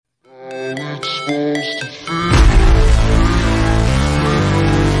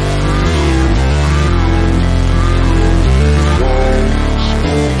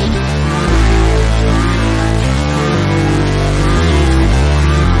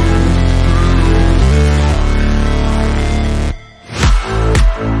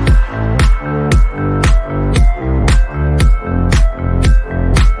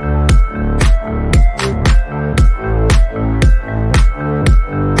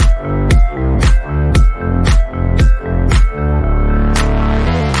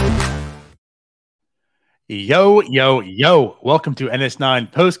Yo. Welcome to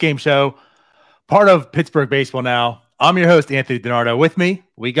NS9 Postgame Show, part of Pittsburgh Baseball Now. I'm your host, Anthony DiNardo. With me,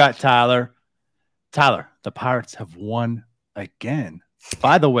 we got Tyler. Tyler, the Pirates have won again.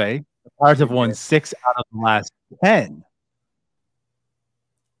 By the way, the Pirates have won 6 out of the last 10.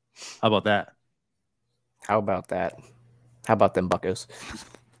 How about that? How about that? How about them Buccos?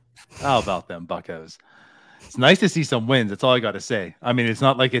 How about them Buccos? It's nice to see some wins. That's all I got to say. I mean, it's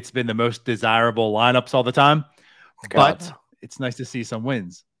not like it's been the most desirable lineups all the time, but it's nice to see some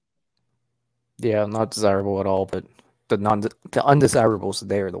wins. Yeah, not desirable at all, but the undesirables,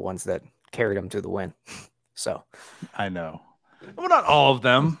 they are the ones that carried them to the win. So I know. Well, not all of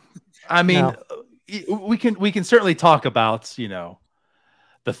them. I mean, we can certainly talk about,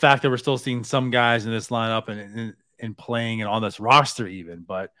 the fact that we're still seeing some guys in this lineup and playing and on this roster even,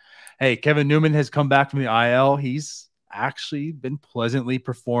 but hey, Kevin Newman has come back from the IL. He's actually been pleasantly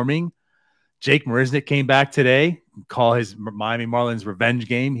performing. Jake Marisnick came back today. Call his Miami Marlins revenge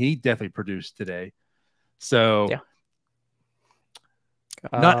game. He definitely produced today. So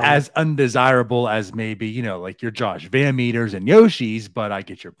not as undesirable as maybe, like your Josh Van Meters and Yoshi's, but I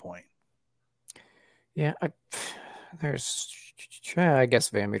get your point. Yeah, I guess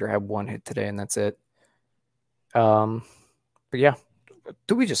Van Meter had one hit today, and that's it. But yeah.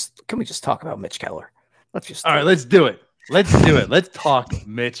 Can we just talk about Mitch Keller? Let's do it. Let's talk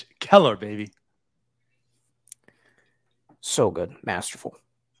Mitch Keller, baby. So good. Masterful.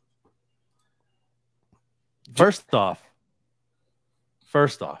 First off,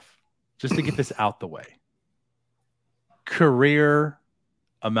 just to get this out the way. Career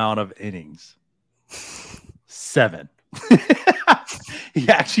amount of innings. 7. He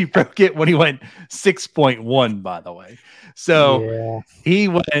actually broke it when he went 6.1, by the way. So he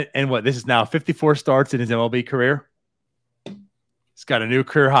went, and this is now 54 starts in his MLB career. He's got a new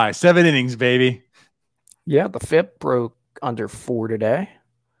career high. 7 innings, baby. Yeah, the FIP broke under 4 today.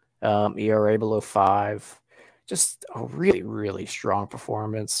 ERA below 5. Just a really, really strong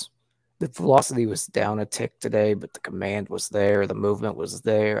performance. The velocity was down a tick today, but the command was there. The movement was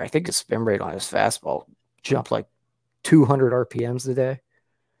there. I think his spin rate on his fastball jumped like 200 RPMs today,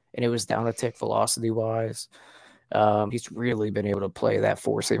 and it was down a tick velocity-wise. He's really been able to play that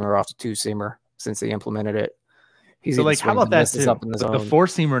 4-seamer off the 2-seamer since they implemented it. How about that too? The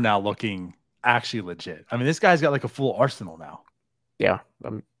 4-seamer now looking actually legit. I mean, this guy's got like a full arsenal now. Yeah,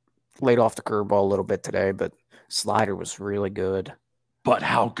 laid off the curveball a little bit today, but slider was really good. But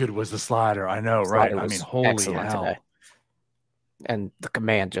how good was the slider? I know, right? I mean, holy hell. Today. And the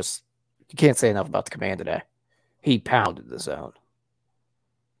command you can't say enough about the command today. He pounded the zone.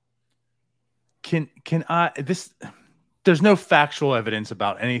 There's no factual evidence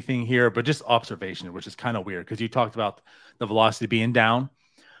about anything here, but just observation, which is kind of weird because you talked about the velocity being down.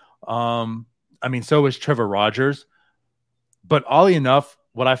 So was Trevor Rogers. But oddly enough,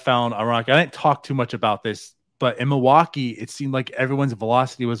 what I found ironic, I didn't talk too much about this, but in Milwaukee, it seemed like everyone's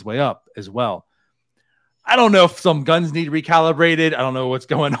velocity was way up as well. I don't know if some guns need recalibrated. I don't know what's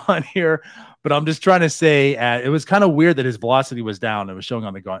going on here, but I'm just trying to say it was kind of weird that his velocity was down. It was showing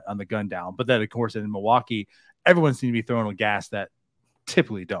on the gun down, but then of course in Milwaukee, everyone seemed to be throwing on gas that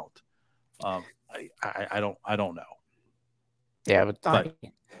typically don't. I don't know. Yeah, but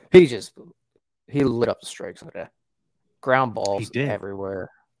he lit up the strikes today. Ground balls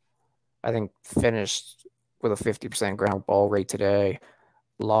everywhere. I think finished with a 50% ground ball rate today.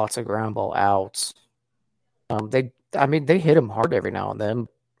 Lots of ground ball outs. They hit him hard every now and then.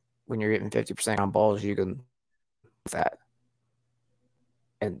 When you're getting 50% on balls, you can that.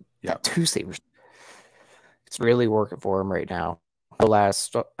 And that 2-seamer, it's really working for him right now. The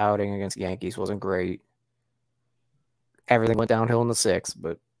last outing against the Yankees wasn't great. Everything went downhill in the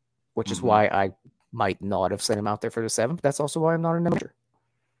 6th, which is why I might not have sent him out there for the 7th. That's also why I'm not a manager.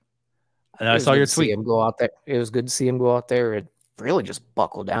 And I saw your tweet. Him go out there. It was good to see him go out there and really just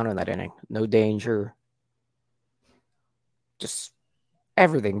buckle down in that inning. No danger. Just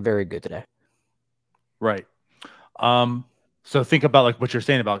everything very good today. Right. So think about what you're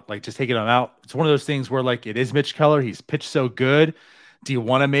saying about just taking him out. It's one of those things where it is Mitch Keller. He's pitched so good Do you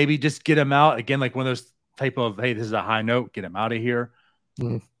want to maybe just get him out again, like one of those type of, hey, this is a high note, get him out of here?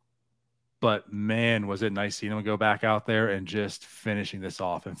 But man, was it nice seeing him go back out there and just finishing this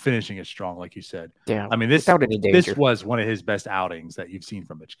off and finishing it strong, like you said. Yeah, I mean, this was one of his best outings that you've seen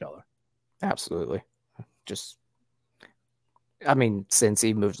from Mitch Keller. Absolutely. Since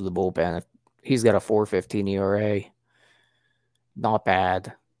he moved to the bullpen, he's got a 4.15 ERA. Not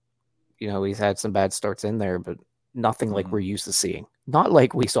bad. He's had some bad starts in there, but nothing like we're used to seeing. Not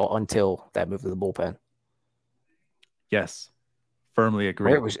like we saw until that move to the bullpen. Yes, firmly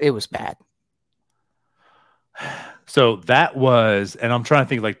agree. It was bad. So that was, and I'm trying to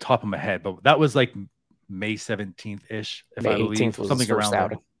think like top of my head, but that was like May 17th ish, if I believe, something around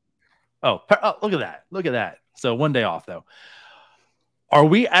there. Oh, look at that! Look at that! So one day off though. Are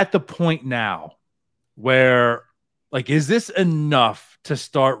we at the point now where, like, is this enough to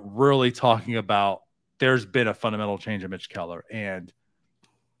start really talking about there's been a fundamental change in Mitch Keller and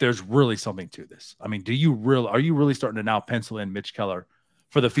there's really something to this? I mean, are you really starting to now pencil in Mitch Keller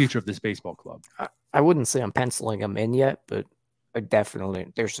for the future of this baseball club? I wouldn't say I'm penciling him in yet, but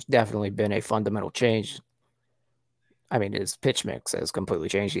there's definitely been a fundamental change. I mean, his pitch mix has completely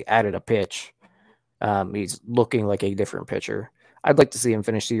changed. He added a pitch. He's looking like a different pitcher. I'd like to see him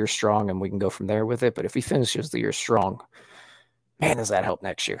finish the year strong, and we can go from there with it. But if he finishes the year strong, man, does that help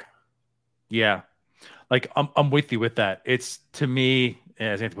next year? Yeah, like I'm with you with that. It's, to me,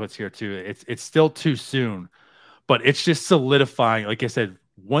 as Anthony puts here too, it's still too soon, but it's just solidifying. Like I said,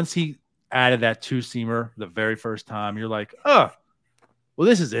 once he added that two-seamer the very first time, you're like, oh, well,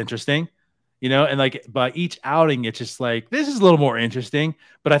 this is interesting. And like by each outing, it's just like, this is a little more interesting.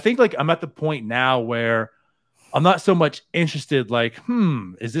 But I think like I'm at the point now where I'm not so much interested, like,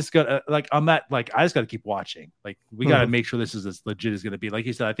 is this gonna, like, I'm not like, I just got to keep watching. Like, we got to make sure this is as legit as going to be. Like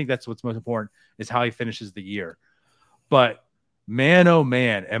you said, I think that's what's most important is how he finishes the year. But man, oh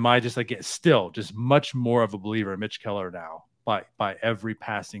man, am I just like still just much more of a believer in Mitch Keller now by every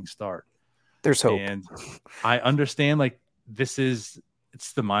passing start. There's hope. And I understand, like, it's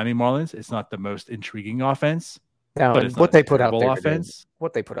the Miami Marlins. It's not the most intriguing offense. No, but it's what they put out there offense.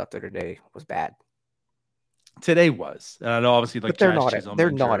 What they put out there today was bad. Today was. And I know obviously like they're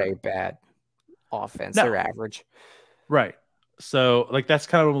not a bad offense. No. They're average. Right. So like that's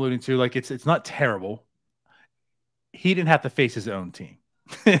kind of what I'm alluding to. Like it's not terrible. He didn't have to face his own team,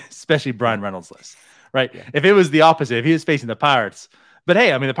 especially Brian Reynolds' list. Right. Yeah. If it was the opposite, if he was facing the Pirates. But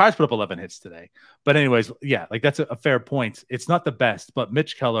hey, I mean, the Pirates put up 11 hits today. But anyways, yeah, like that's a fair point. It's not the best, but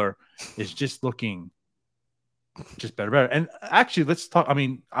Mitch Keller is just looking just better. And actually, let's talk. I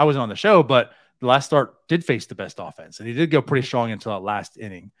mean, I wasn't on the show, but the last start did face the best offense, and he did go pretty strong until that last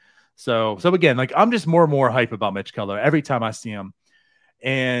inning. So again, like I'm just more and more hype about Mitch Keller every time I see him.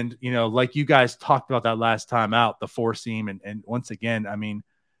 And, like you guys talked about that last time out, the four seam. And once again, I mean,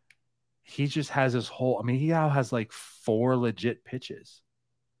 he just has this whole, he now has like 4 legit pitches.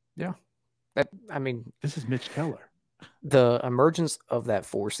 Yeah. This is Mitch Keller. The emergence of that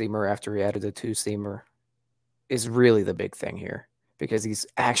 4-seamer after he added a 2-seamer is really the big thing here, because he's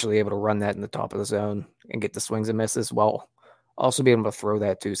actually able to run that in the top of the zone and get the swings and misses while also being able to throw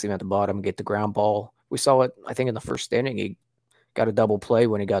that 2-seam at the bottom and get the ground ball. We saw it, I think, in the first inning. He got a double play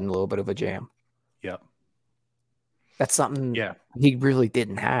when he got in a little bit of a jam. Yep. That's something he really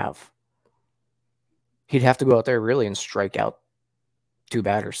didn't have. He'd have to go out there really and strike out 2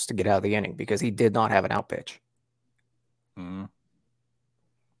 batters to get out of the inning because he did not have an out pitch. Mm-hmm.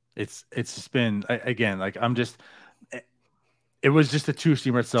 It's just been, again, like it was just a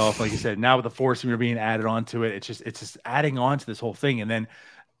 2-seamer itself. Like you said, now with the 4-seamer being added onto it, it's just adding on to this whole thing. And then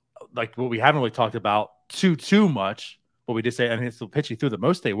like what we haven't really talked about too much, but we did say, it's the pitch he threw the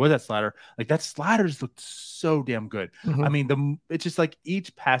most today was that slider. Like that slider's looked so damn good. Mm-hmm. It's just like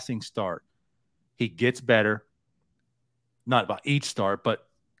each passing start, he gets better. Not about each start, but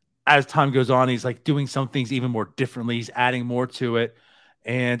as time goes on, he's like doing some things even more differently. He's adding more to it.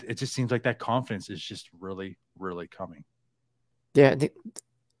 And it just seems like that confidence is just really, really coming. Yeah.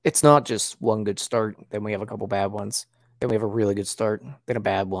 It's not just one good start. Then we have a couple bad ones. Then we have a really good start. Then a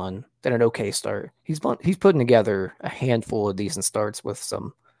bad one. Then an okay start. He's putting together a handful of decent starts with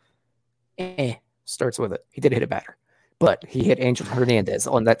some starts with it. He did hit a batter, but he hit Angel Hernandez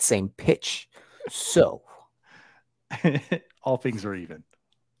on that same pitch. So all things are even.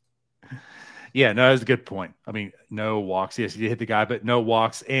 Yeah, no, that's a good point. No walks. Yes, he did hit the guy, but no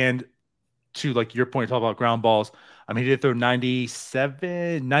walks. And to like your point, talk about ground balls. He did throw 95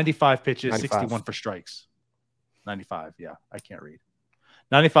 pitches, 95. 61 for strikes. 95. Yeah, I can't read.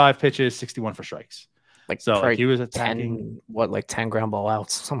 95 pitches, 61 for strikes. Like he was attacking 10 ground ball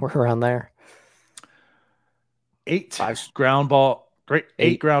outs, somewhere around there. 8 ground ball Great.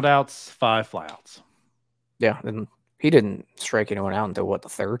 8 ground outs, 5 flyouts. Yeah, and he didn't strike anyone out until the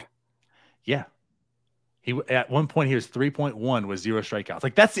third? Yeah. He at one point he was 3.1 with 0 strikeouts.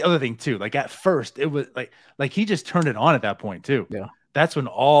 Like that's the other thing too. Like at first it was like he just turned it on at that point too. Yeah. That's when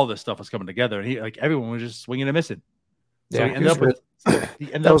all this stuff was coming together, and he everyone was just swinging and missing. So he ended up with 5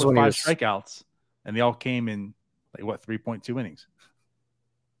 strikeouts, and they all came in 3.2 innings.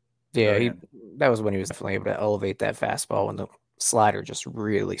 Yeah, that was when he was definitely able to elevate that fastball when the slider just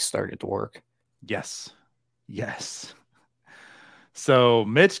really started to work. Yes. So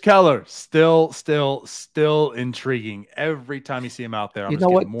Mitch Keller still intriguing. Every time you see him out there, I'm you know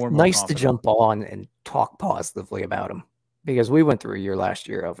what? more and more nice confident. To jump on and talk positively about him, because we went through a year last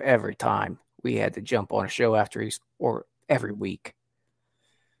year of every time we had to jump on a show after or every week.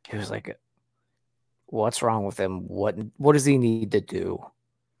 It was like, what's wrong with him? What does he need to do?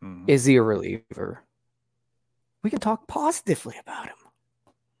 Mm-hmm. Is he a reliever? We can talk positively about him.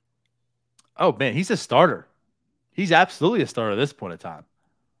 Oh man, he's a starter. He's absolutely a starter at this point in time.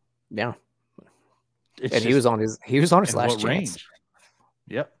 Yeah. And he was on his last chance.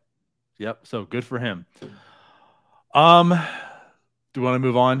 Yep. So good for him. Do you want to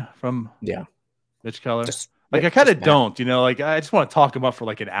move on from Mitch Keller? I kind of don't, I just want to talk him up for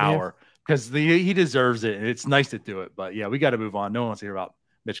an hour because he deserves it and it's nice to do it. But yeah, we got to move on. No one wants to hear about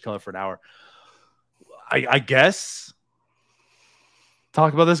Mitch Keller for an hour. I guess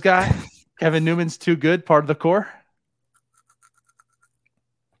talk about this guy. Kevin Newman's too good, part of the core.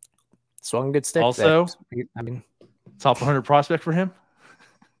 Swung good stick. Also, top 100 prospect for him.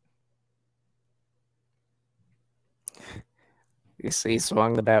 He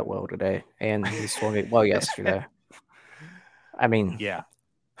swung the bat well today, and he swung it well yesterday. Yeah.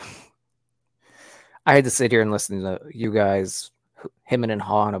 I had to sit here and listen to you guys, him and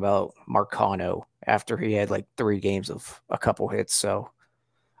Han, about Marcano after he had 3 games of a couple hits. So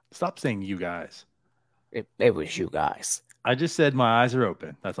stop saying you guys. It was you guys. I just said my eyes are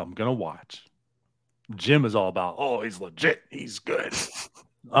open. That's what I'm going to watch. Jim is all about, he's legit. He's good.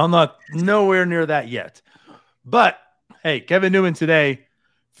 I'm not nowhere near that yet. But, hey, Kevin Newman today,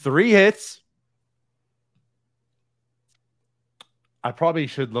 3 hits. I probably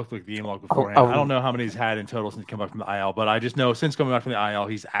should look like the game log beforehand. I don't know how many he's had in total since he came back from the IL, but I just know since coming back from the IL,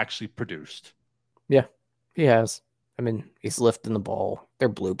 he's actually produced. Yeah, he has. He's lifting the ball. They're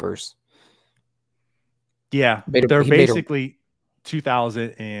bloopers. Yeah, they're basically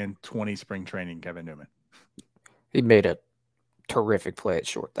 2020 spring training Kevin Newman. He made a terrific play at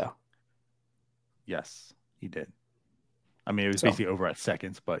short, though. Yes, he did. It was basically over at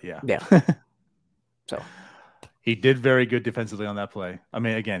seconds, but yeah. Yeah. So he did very good defensively on that play.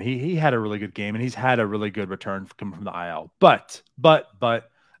 Again, he had a really good game, and he's had a really good return coming from the IL. But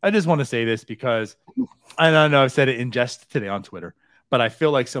I just want to say this because I know I've said it in jest today on Twitter, but I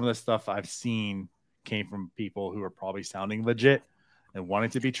feel like some of the stuff I've seen came from people who are probably sounding legit and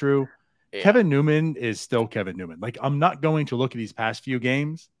wanting to be true. Yeah. Kevin Newman is still Kevin Newman. I'm not going to look at these past few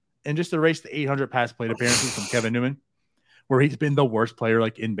games and just erase the 800 pass plate appearances from Kevin Newman, where he's been the worst player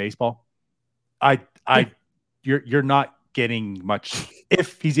in baseball. You're not getting much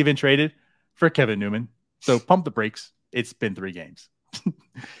if he's even traded for Kevin Newman. So pump the brakes. It's been 3 games.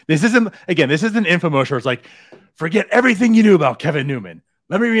 This isn't an infomercial. It's like, forget everything you knew about Kevin Newman.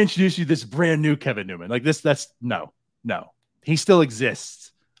 Let me reintroduce you to this brand new Kevin Newman. That's no. He still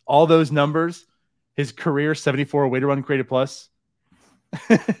exists. All those numbers, his career 74 weighted run created plus,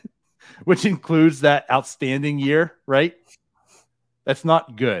 which includes that outstanding year, right? That's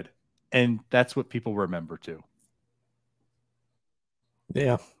not good. And that's what people remember too.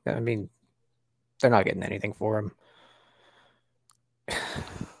 Yeah. They're not getting anything for him.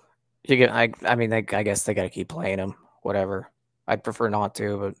 I guess they got to keep playing him. Whatever. I'd prefer not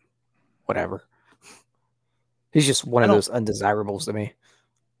to, but whatever. He's just one of those undesirables to me.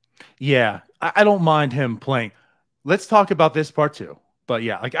 Yeah, I don't mind him playing. Let's talk about this part too. But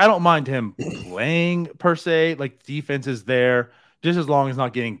yeah, I don't mind him playing per se. Defense is there, just as long as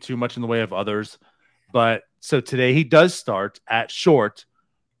not getting too much in the way of others. But so today he does start at short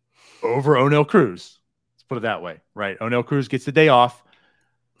over O'Neal Cruz. Let's put it that way, right? O'Neal Cruz gets the day off.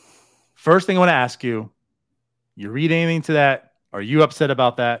 First thing I want to ask you, you read anything to that? Are you upset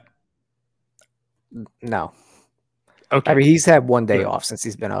about that? No. Okay. He's had 1 day off since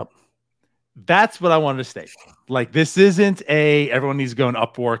he's been up. That's what I wanted to state. This isn't everyone needs going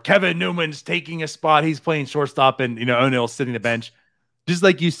up for Kevin Newman's taking a spot. He's playing shortstop and, O'Neal's sitting the bench. Just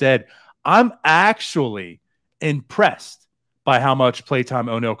like you said, I'm actually impressed by how much playtime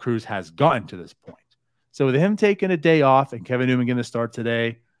O'Neal Cruz has gotten to this point. So with him taking a day off and Kevin Newman getting to start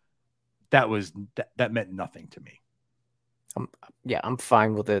today, that meant nothing to me. I'm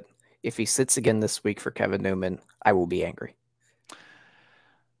fine with it. If he sits again this week for Kevin Newman, I will be angry.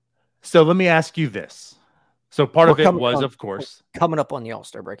 So let me ask you this. So part of it was, of course, coming up on the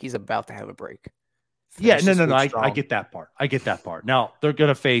All-Star break. He's about to have a break. Yeah, no. I get that part. Now, they're going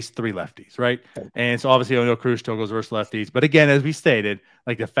to face 3 lefties, right? And so obviously, O'Neill Cruz still goes versus lefties. But again, as we stated,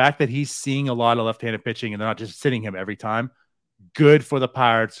 like the fact that he's seeing a lot of left-handed pitching and they're not just sitting him every time, good for the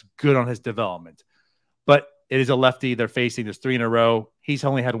Pirates, good on his development. But it is a lefty they're facing. There's 3 in a row. He's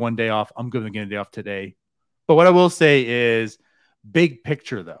only had 1 day off. I'm going to get a day off today. But what I will say is, big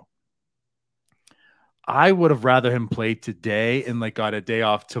picture, though, I would have rather him play today and like got a day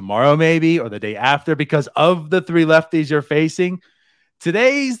off tomorrow maybe or the day after because of the 3 lefties you're facing.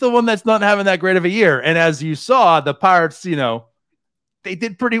 Today's the one that's not having that great of a year. And as you saw, the Pirates, they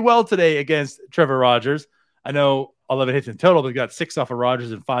did pretty well today against Trevor Rogers. I know 11 hits in total, but they got 6 off of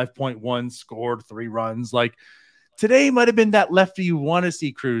Rogers and 5.1, scored 3 runs. Like today might have been that lefty you want to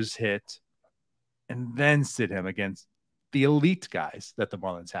see Cruz hit and then sit him against the elite guys that the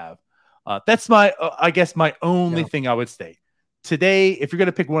Marlins have. That's my only thing I would say. Today, if you're going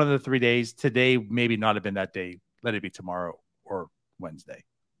to pick one of the 3 days, today maybe not have been that day. Let it be tomorrow or Wednesday.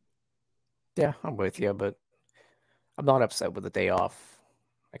 Yeah, I'm with you, but I'm not upset with the day off.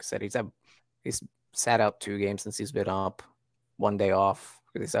 Like I said, he's sat out 2 games since he's been up. 1 day off.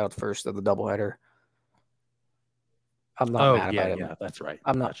 He sat out the first of the doubleheader. I'm not mad about him. Yeah, that's right.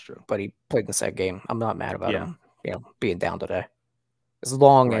 That's true. But he played in the second game. I'm not mad about him, being down today. As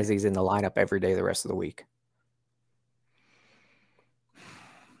long as he's in the lineup every day the rest of the week.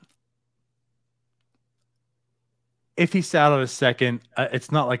 If he sat on a second,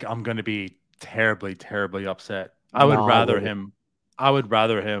 it's not like I'm going to be terribly, terribly upset. I would rather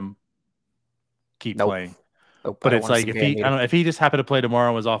him keep playing. But it's like if he just happened to play tomorrow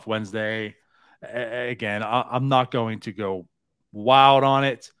and was off Wednesday, again, I'm not going to go wild on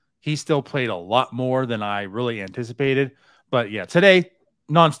it. He still played a lot more than I really anticipated. But yeah, today,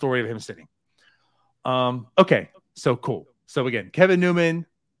 non-story of him sitting. Okay, so cool. So again, Kevin Newman,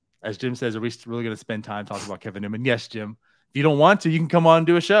 as Jim says, are we really going to spend time talking about Kevin Newman? Yes, Jim. If you don't want to, you can come on and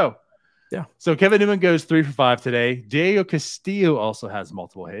do a show. Yeah. So Kevin Newman goes 3 for 5 today. Diego Castillo also has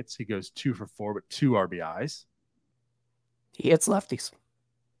multiple hits. He goes 2 for 4 with 2 RBIs. He hits lefties.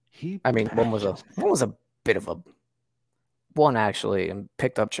 One was a bit of a one actually, and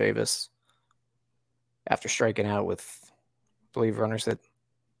picked up Chavis after striking out with, I believe, runners at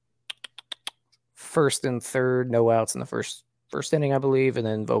first and third, no outs in the first inning, I believe, and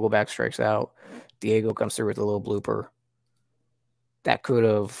then Vogelback strikes out. Diego comes through with a little blooper. That could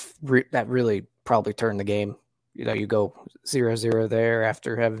have that really probably turned the game. You go 0-0 there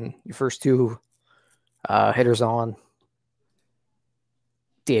after having your first 2 hitters on.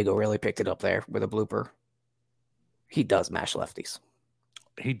 Diego really picked it up there with a blooper. He does mash lefties.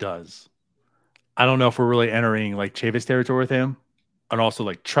 He does. I don't know if we're really entering like Chavis territory with him and also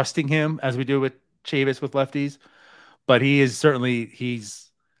like trusting him as we do with Chavis with lefties. But he is certainly,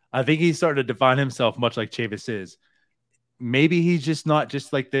 I think he's starting to define himself much like Chavis is. Maybe he's just not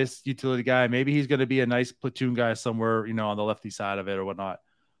just like this utility guy. Maybe he's going to be a nice platoon guy somewhere, on the lefty side of it or whatnot.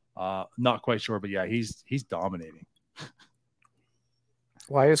 Not quite sure, but yeah, he's dominating.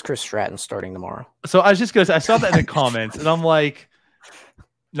 Why is Chris Stratton starting tomorrow? So I was just going to say, I saw that in the comments and I'm like,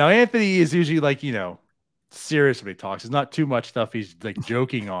 now Anthony is usually like, serious when he talks. There's not too much stuff he's like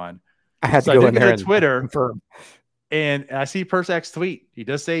joking on. I had to go in there and Twitter confirm. And I see Persak's tweet. He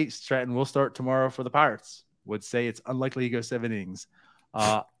does say Stratton will start tomorrow for the Pirates. Would say it's unlikely he goes 7 innings.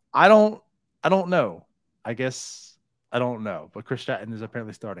 I don't know. I guess I don't know. But Chris Stratton is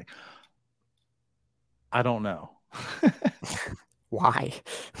apparently starting. I don't know. Why?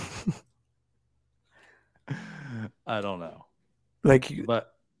 I don't know.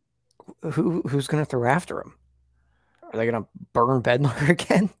 But who's going to throw after him? Are they going to burn Bednar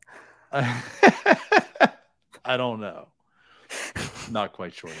again? I don't know. Not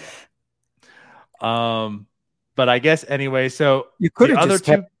quite sure yet. But I guess anyway. So you could have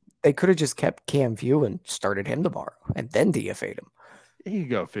they could have just kept Cam View and started him tomorrow, and then DFA'd him. He could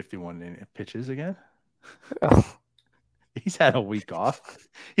go 51 pitches again. Oh. He's had a week off.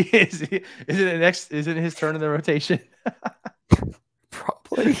 Isn't it his turn in the rotation?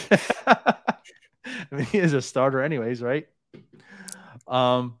 Probably. He is a starter anyways, right?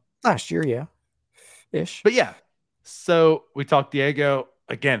 Last year, yeah. Ish. But yeah. So we talked Diego.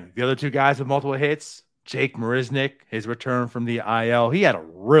 Again, the other 2 guys with multiple hits. Jake Marisnick, his return from the IL. He had a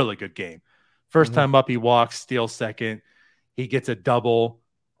really good game. First time up, he walks, steals second. He gets a double.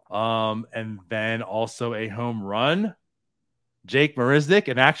 And then also a home run. Jake Marisnick,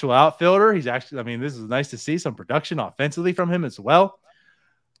 an actual outfielder. He's actually, I mean, this is nice to see some production offensively from him as well.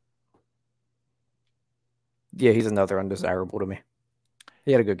 Yeah, he's another undesirable to me.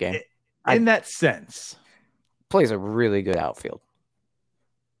 He had a good game. In that sense. Plays a really good outfield.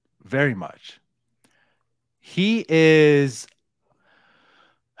 Very much. He is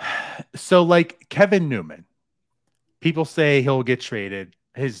so like Kevin Newman. People say he'll get traded.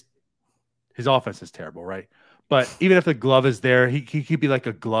 His offense is terrible, right? But even if the glove is there, he could be like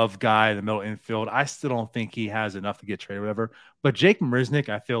a glove guy in the middle infield. I still don't think he has enough to get traded or whatever. But Jake Marisnick,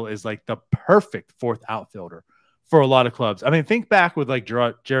 I feel, is like the perfect fourth outfielder for a lot of clubs. I mean, think back with like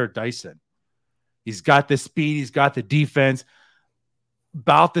Jared Dyson. He's got the speed. He's got the defense.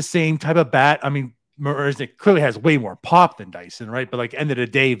 About the same type of bat. I mean, Marisnick clearly has way more pop than Dyson, right? But like end of the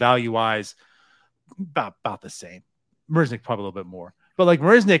day, value-wise, about the same. Marisnick probably a little bit more. But like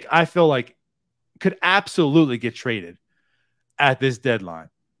Marisnick, I feel like could absolutely get traded at this deadline.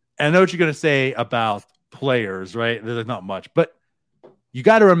 And I know what you're going to say about players, right? There's not much. But you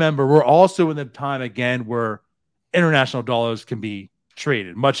got to remember, we're also in the time again where international dollars can be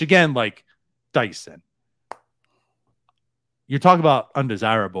traded. Much again like Dyson. You're talking about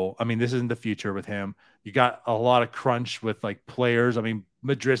undesirable. I mean, this isn't the future with him. You got a lot of crunch with like players. I mean,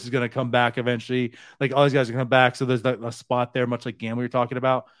 Madris is going to come back eventually. Like all these guys are going to come back. So there's a spot there, much like Gamble you're talking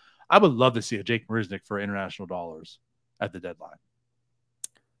about. I would love to see a Jake Marisnick for international dollars at the deadline.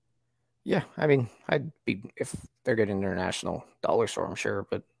 Yeah, I mean, I'd be if they're getting international dollars for him, sure,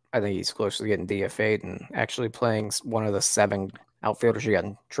 but I think he's close to getting DFA'd and actually playing one of the 7 outfielders you got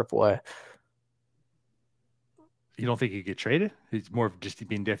in AAA. You don't think he'd get traded? He's more of just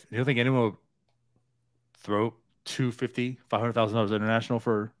being different. You don't think anyone would throw $250,000, $500,000 international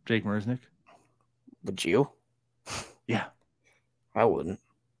for Jake Marisnick? Would you? Yeah, I wouldn't.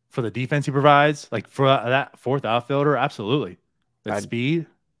 For the defense he provides, like for that fourth outfielder, absolutely. That speed.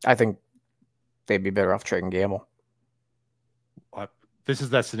 I think they'd be better off trading Gamble. This is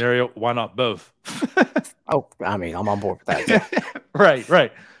that scenario. Why not both? Oh, I mean, I'm on board with that too.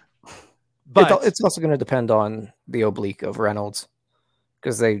 Right. But it's also going to depend on the oblique of Reynolds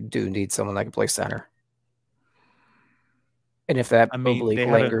because they do need someone that can play center. And if that oblique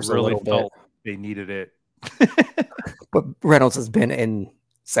lingers really a little bit, they needed it. But Reynolds has been in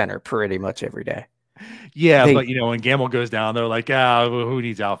center pretty much every day. Yeah, but when Gamble goes down, they're like, who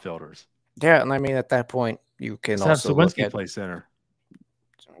needs outfielders? Yeah, and I mean at that point you can also look at play center.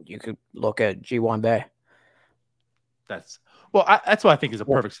 You could look at G1 Bay. That's what I think is a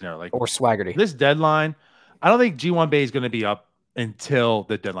perfect scenario. Like or Swaggerty. This deadline, I don't think G1 Bay is going to be up until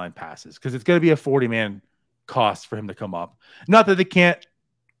the deadline passes because it's going to be a 40-man cost for him to come up. Not that they can't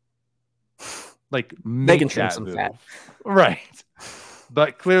they can trim some fat. Right.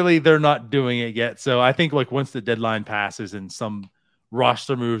 But clearly they're not doing it yet. So I think once the deadline passes and some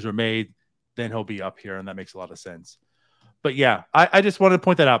roster moves are made, then he'll be up here, and that makes a lot of sense. But yeah, I just wanted to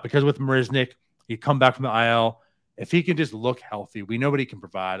point that out because with Marisnick, he come back from the IL. If he can just look healthy, we know what he can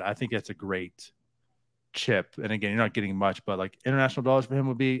provide. I think that's a great chip. And again, you're not getting much, but international dollars for him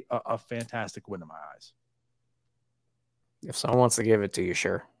would be a fantastic win in my eyes. If someone wants to give it to you,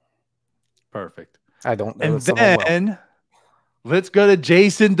 sure. Perfect. I don't know. And then let's go to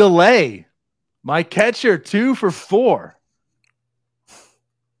Jason DeLay, my catcher, 2 for 4.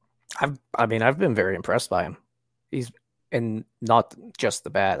 I've been very impressed by him. And not just the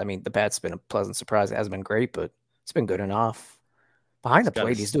bat. I mean, the bat's been a pleasant surprise. It hasn't been great, but it's been good enough. Behind the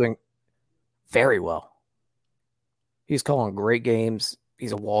plate, he's doing very well. He's calling great games.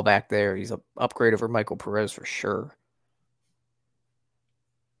 He's a wall back there. He's an upgrade over Michael Perez for sure.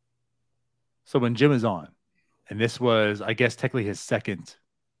 So when Jim is on, and this was, I guess, technically his second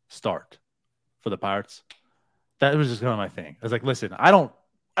start for the Pirates, that was just kind of my thing. I was like, listen, I don't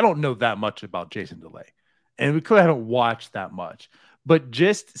know that much about Jason DeLay. And we clearly haven't watched that much. But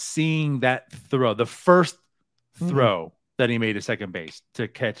just seeing that throw, the first throw that he made to second base to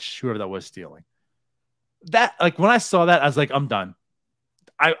catch whoever that was stealing, that when I saw that, I was like, I'm done.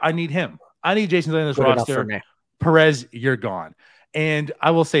 I need him. I need Jason DeLay in this roster. Perez, you're gone. And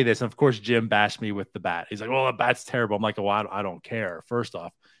I will say this, and of course, Jim bashed me with the bat. He's like, well, the bat's terrible. I'm like, oh, I don't care. First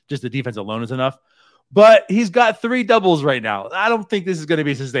off, just the defense alone is enough. But he's got 3 doubles right now. I don't think this is going to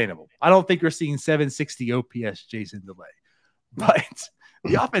be sustainable. I don't think we're seeing 760 OPS Jason DeLay. But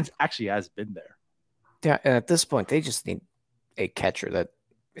the offense actually has been there. Yeah, and at this point, they just need a catcher that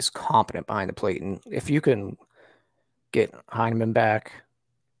is competent behind the plate. And if you can get Heineman back,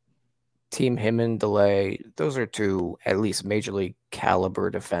 team him and DeLay, those are 2 at least major league caliber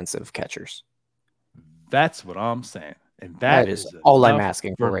defensive catchers. That's what I'm saying. And that is all I'm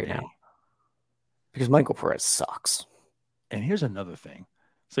asking for right now. Because Michael Perez sucks. And here's another thing.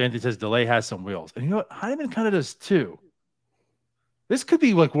 So Anthony says delay has some wheels. And you know what? Heineman kind of does too. This could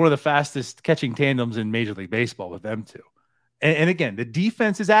be like one of the fastest catching tandems in Major League Baseball with them two. And again, the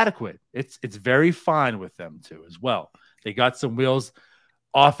defense is adequate. It's very fine with them too as well. They got some wheels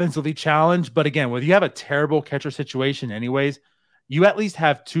offensively challenged. But again, when you have a terrible catcher situation anyways, you at least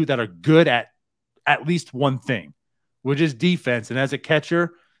have two that are good at least one thing, which is defense. And as a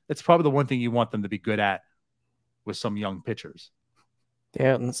catcher, that's probably the one thing you want them to be good at with some young pitchers.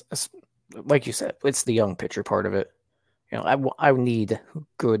 Yeah, and like you said, it's the young pitcher part of it. You know, I need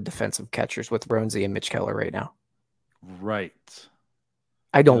good defensive catchers with Roansy and Mitch Keller right now. Right.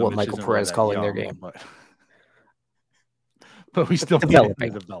 I don't want Michael Perez calling their game. But we still need to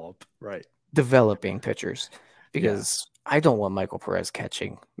develop. Right. Developing pitchers. Because I don't want Michael Perez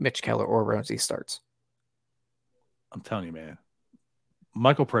catching Mitch Keller or Roansy starts. I'm telling you, man.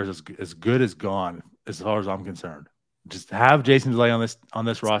 Michael Perez is as good as gone as far as I'm concerned. Just have Jason Delay on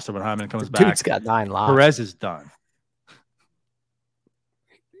this roster when Hyman comes back. Dude's got 9 lives. Perez is done.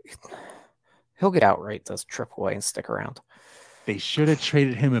 He'll get outright, does AAA and stick around. They should have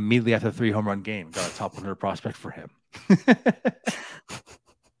traded him immediately after the 3 home run game. Got a top 100 prospect for him.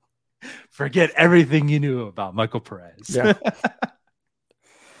 Forget everything you knew about Michael Perez. Yeah.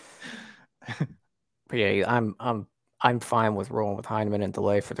 But yeah, I'm fine with rolling with Heineman and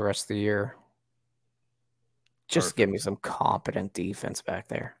Delay for the rest of the year. Just give me some competent defense back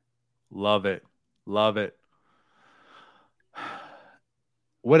there. Love it. Love it.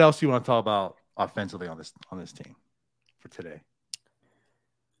 What else do you want to talk about offensively on this team for today?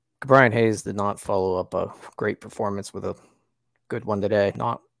 Brian Hayes did not follow up a great performance with a good one today.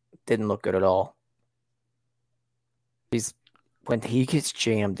 Didn't look good at all. When he gets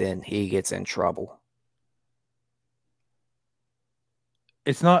jammed in, he gets in trouble.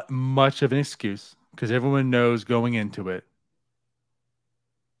 It's not much of an excuse because everyone knows going into it.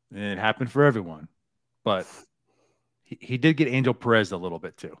 And it happened for everyone. But he did get Angel Perez a little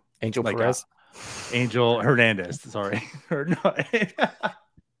bit too. Angel Perez? Angel Hernandez, sorry.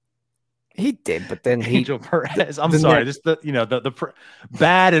 He did, but then Angel Perez. I'm sorry. Just the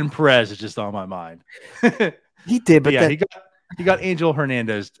bad and Perez is just on my mind. He did, but yeah, he got Angel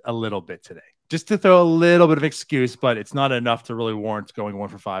Hernandez a little bit today. Just to throw a little bit of excuse, but it's not enough to really warrant going 1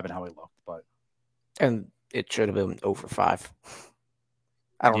 for 5 and how he looked. And it should have been 0 for 5.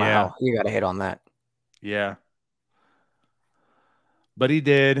 I don't know how you got a hit on that. Yeah. But he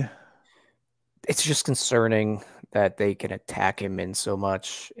did. It's just concerning that they can attack him in so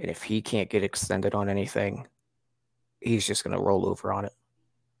much. And if he can't get extended on anything, he's just going to roll over on it.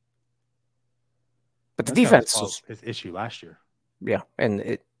 But the defense was his issue last year. Yeah.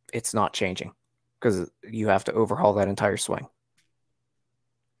 And it's not changing because you have to overhaul that entire swing.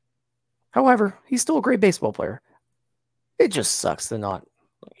 However, he's still a great baseball player. It just sucks to not,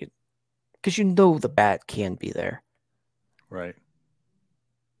 because the bat can be there. Right.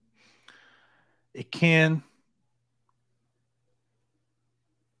 It can.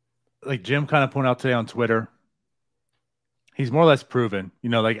 Like Jim kind of pointed out today on Twitter, he's more or less proven,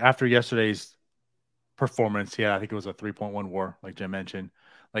 like after yesterday's performance, I think it was a 3.1 WAR, like Jim mentioned.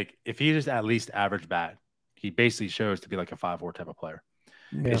 Like if he just at least average bat, he basically shows to be like a 5 WAR type of player.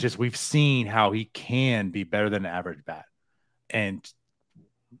 Yeah. It's just we've seen how he can be better than an average bat. And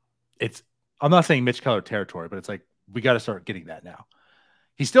I'm not saying Mitch Keller territory, but it's like we got to start getting that now.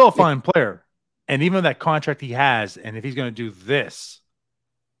 He's still a fine player. And even that contract he has, and if he's going to do this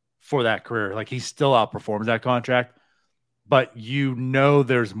for that career, like he still outperforms that contract, but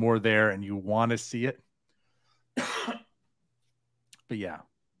there's more there and you want to see it. But yeah.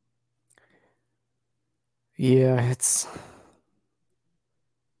 Yeah, it's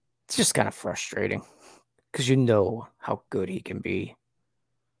just kind of frustrating because how good he can be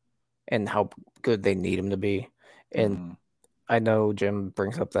and how good they need him to be. And I know Jim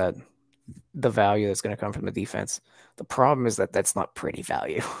brings up that the value that's going to come from the defense. The problem is that that's not pretty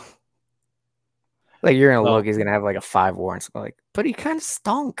value. Like you're going to look, he's going to have like a 5 WAR and something but he kind of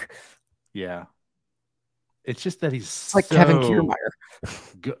stunk. Yeah. It's just that he's like Kevin Kiermaier.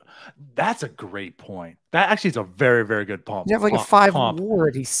 Good. That's a great point. That actually is a very, very good pump. You have like a 5 WAR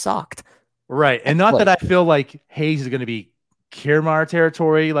and he sucked. Right. And not that I feel like Hayes is going to be Kiermaier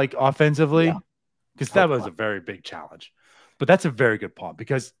territory, like offensively, because that was a very big challenge. But that's a very good pump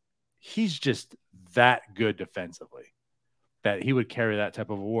because he's just that good defensively that he would carry that type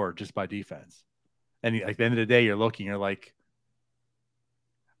of award just by defense. And at the end of the day, you're like,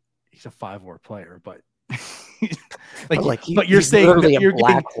 he's a 5 WAR player, but but you're saying that you're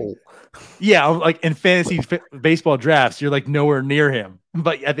black hole. Yeah, like in fantasy baseball drafts, you're like nowhere near him.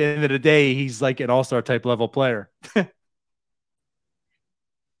 But at the end of the day, he's like an all-star type level player.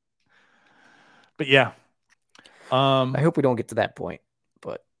 But yeah. I hope we don't get to that point,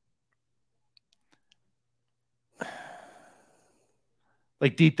 but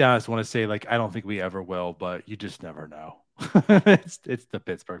like deep down, I just want to say, like, I don't think we ever will, but you just never know. it's the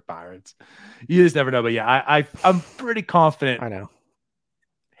Pittsburgh Pirates. You just never know. But yeah, I'm pretty confident. I know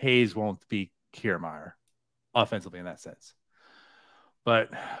Hayes won't be Kiermaier offensively in that sense. But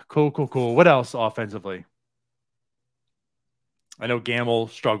cool. What else offensively? I know Gamble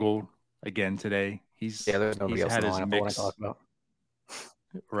struggled again today. there's nobody else in the lineup I want to talk about.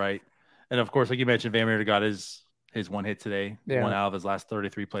 Right. And of course, like you mentioned, Van Meter got his one hit today. Yeah. 1 out of his last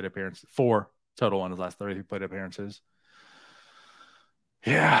 33 plate appearances. 4 total on his last 33 plate appearances.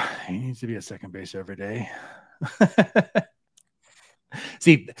 Yeah, he needs to be at second base every day.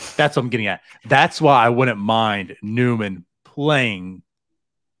 See, that's what I'm getting at. That's why I wouldn't mind Newman playing,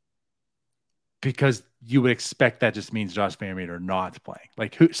 because you would expect that just means Josh Van Meter not playing.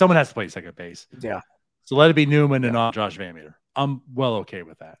 Like someone has to play second base. Yeah. So let it be Newman and not Josh Van Meter. I'm well okay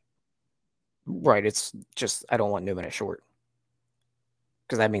with that. Right. It's just I don't want Newman at short,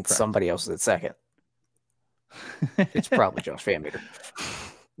 because that means somebody else is at second. It's probably Josh Van Meter.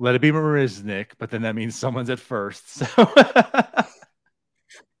 Let it be Marisnick, but then that means someone's at first. So.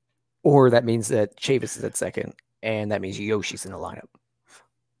 Or that means that Chavis is at second, and that means Yoshi's in the lineup.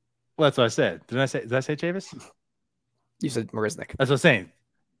 Well, that's what I said. Did I say Chavis? You said Marisnick. That's what I'm saying.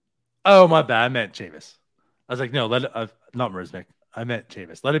 Oh, my bad. I meant Chavis. I was like, no, not Marisnick. I meant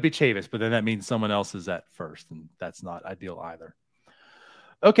Chavis. Let it be Chavis, but then that means someone else is at first, and that's not ideal either.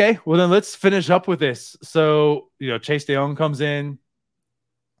 Okay, well then let's finish up with this. So, Chase DeYoung comes in.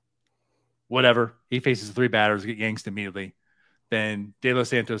 Whatever. He faces 3 batters, get yanked immediately. Then De Los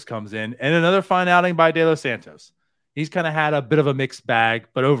Santos comes in, and another fine outing by De Los Santos. He's kind of had a bit of a mixed bag,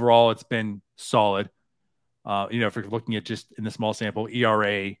 but overall it's been solid. If you're looking at just in the small sample,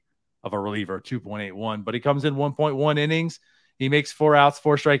 ERA of a reliever, 2.81, but he comes in 1.1 innings. He makes 4 outs,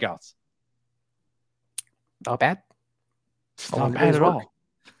 4 strikeouts. Not bad. Not bad at all.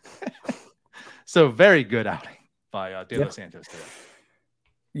 So very good outing by De Los Santos today.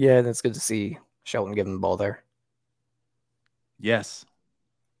 Yeah, that's good to see Shelton give him the ball there. Yes.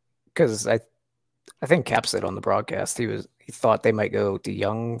 Because I think Cap said on the broadcast he thought they might go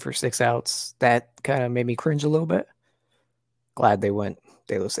DeYoung for 6 outs. That kind of made me cringe a little bit. Glad they went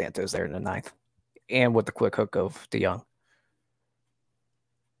De Los Santos there in the 9th. And with the quick hook of DeYoung.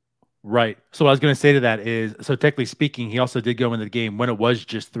 Right. So what I was going to say to that is, so technically speaking, he also did go into the game when it was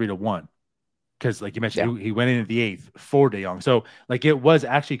just 3-1. Because like you mentioned, he went into the 8th for DeYoung. So like it was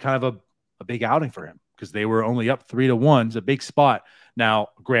actually kind of a big outing for him, because they were only up 3-1. It's a big spot. Now,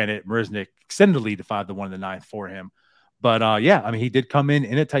 granted, Marisnick extended the lead to 5-1 in the 9th for him. But he did come in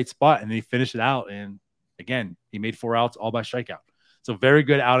a tight spot, and then he finished it out. And again, he made 4 outs all by strikeout. So very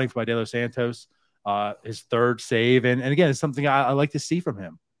good outing by De Los Santos. His 3rd save. And again, it's something I like to see from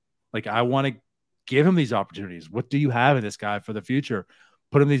him. Like, I want to give him these opportunities. What do you have in this guy for the future?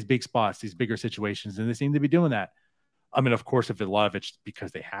 Put him in these big spots, these bigger situations, and they seem to be doing that. I mean, of course, if a lot of it's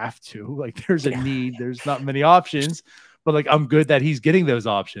because they have to, like there's a need, there's not many options, but like I'm good that he's getting those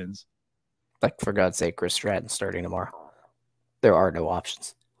options. Like, for God's sake, Chris Stratton starting tomorrow. There are no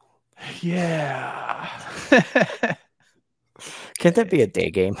options. Yeah. Can't that be a day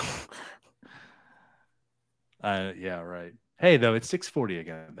game? Yeah, right. Hey, though, it's 6:40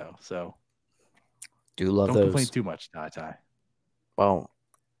 again, though, so don't complain too much, Ty. Well,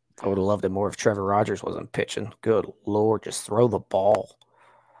 I would have loved it more if Trevor Rogers wasn't pitching. Good Lord, just throw the ball.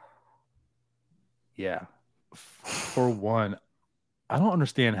 Yeah. For one, I don't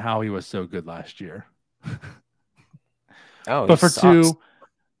understand how he was so good last year. But for sucks. 2,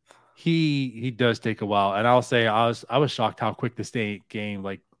 he does take a while. And I'll say I was shocked how quick this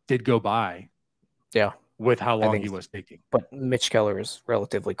game did go by. Yeah. With how long he was taking. But Mitch Keller is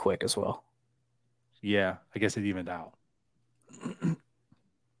relatively quick as well. Yeah, I guess it evened out.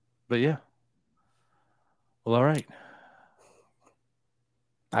 But yeah. Well, all right.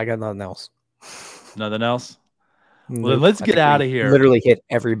 I got nothing else. Nothing else? Well, then let's get out of here. Literally hit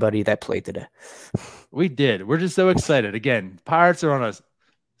everybody that played today. We did. We're just so excited. Again, Pirates are on a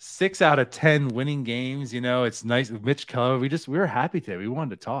 6 out of 10 winning games. It's nice with Mitch Keller. We were happy today. We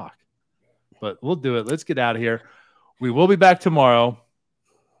wanted to talk. But we'll do it. Let's get out of here. We will be back tomorrow.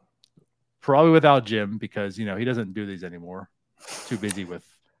 Probably without Jim, because, he doesn't do these anymore. Too busy with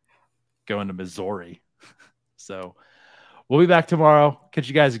going to Missouri. So we'll be back tomorrow. Catch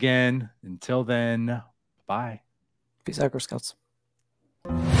you guys again. Until then, bye. Peace out, Girl Scouts.